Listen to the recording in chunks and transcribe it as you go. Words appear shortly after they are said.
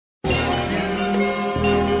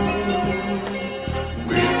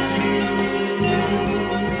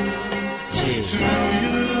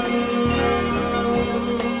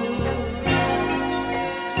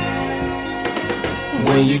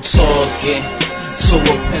you talking to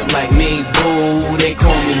a pimp like me, boo, they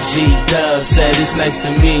call me G-Dub. Said it's nice to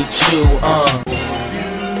meet you,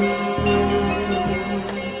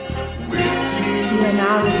 You are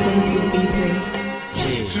now listening to B3.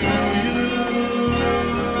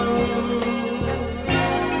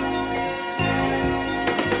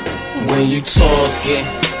 When you talking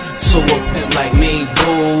to a pimp like me,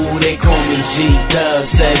 boo, they call me G-Dub.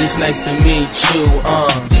 Said it's nice to meet you,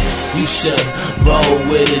 you should roll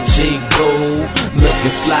with a G, boo,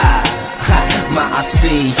 looking fly. I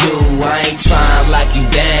see you, I ain't tryna lock you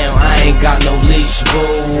down, I ain't got no leash,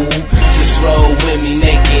 boo. Just roll with me,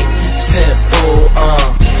 make it simple,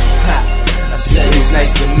 I said it's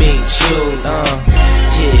nice to meet you,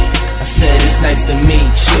 yeah. I said it's nice to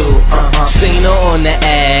meet you, Seen her on the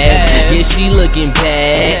app, yeah, she looking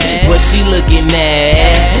bad, but she looking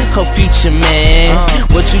at her future man.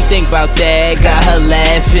 What you think about that? Got her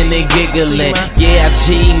laughing and giggling. Yeah, I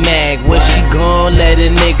G-Mag, where she gon' let a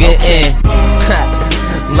nigga in?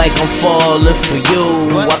 Like I'm falling for you,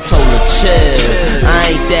 I told her chill,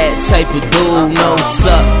 I ain't that type of dude, no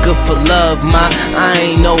sucker for love, I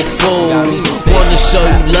ain't no fool. Wanna show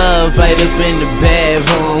you love right up in the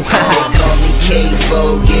bedroom. They call me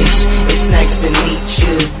K.Voguish, it's nice to meet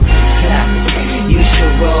you. You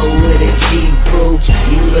should roll with a G, boo,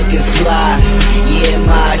 you looking fly, yeah,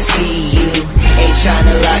 I see you. Ain't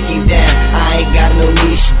tryna lock you down, I ain't got no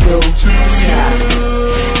leash, boo.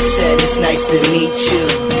 Said it's nice to meet you,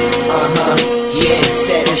 yeah,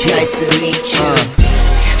 said it's nice to meet you.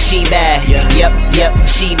 She bad, yep,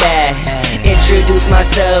 she bad. Introduced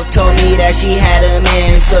myself, told me that she had a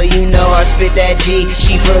man, so you know I spit that G,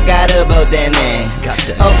 she forgot about that man.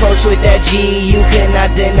 Approach with that G, you could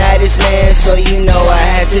not deny this man, so you know I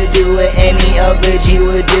had to do what any other G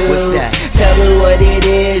would do. What's that? Tell her what it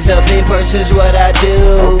is, up in person's what I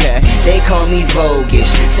do. Okay. They call me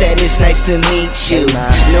Voguish, said it's nice to meet you.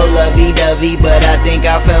 No lovey-dovey, but I think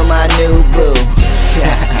I found my new boo.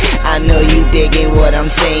 I know you digging what I'm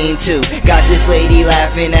saying too. Got this lady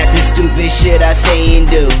laughing at the stupid shit I say and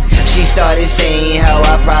do. She started saying how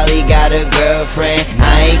I probably got a girlfriend.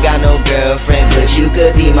 I ain't got no girlfriend, but you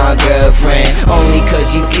could be my girlfriend. Only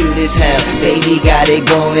cause you cute as hell, baby, got it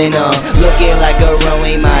going on. Looking like a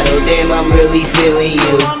runway model, damn, I'm really feeling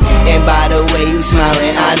you. And by the way you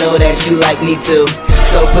smiling, I know that you like me too.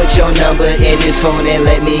 So put your number in this phone and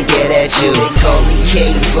let me get at you. They call me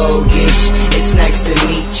K.Voguish, it's nice to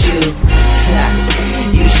meet you.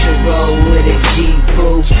 You should roll with a G,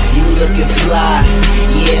 boo, you looking fly,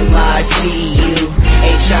 yeah, I see you.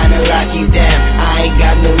 Ain't tryna lock you down, I ain't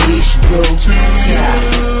got no leash, boo.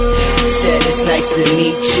 Said it's nice to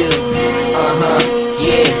meet you,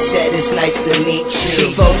 yeah, said it's nice to meet you.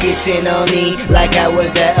 She focusing on me like I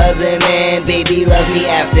was that other man. Baby, love me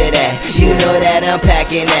after that, you know that I'm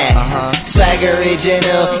packing that. Swag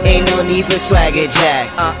original, ain't no need for swagger jack.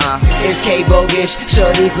 It's K.Voguish,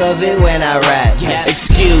 shorties love it when I rap.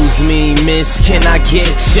 Excuse me, miss, can I get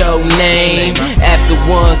your name? After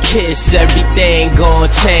one kiss, everything gon'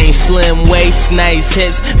 change. Slim waist, nice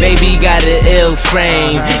hips, baby got an ill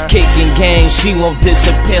frame. Kicking game, she won't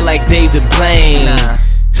disappear like David Blaine.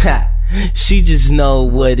 She just know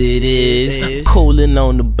what it is. Coolin'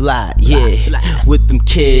 on the block, yeah, with them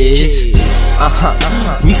kids.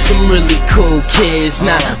 We some really cool kids,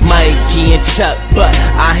 not Mikey and Chuck, but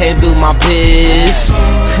I handle my biz.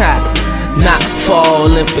 Not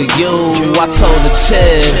falling for you, I told her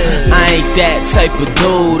chill, I ain't that type of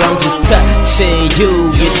dude, I'm just touching you.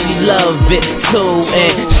 Yeah, she love it too,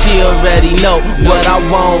 and she already know what I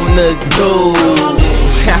wanna do.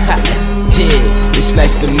 Yeah, it's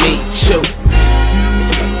nice to meet you,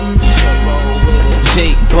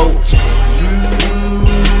 J-Bo,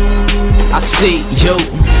 I see you.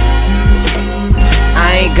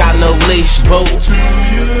 I ain't got no leash, boo.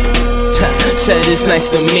 Said it's nice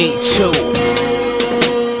to meet you.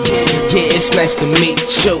 Yeah, it's nice to meet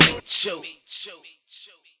you.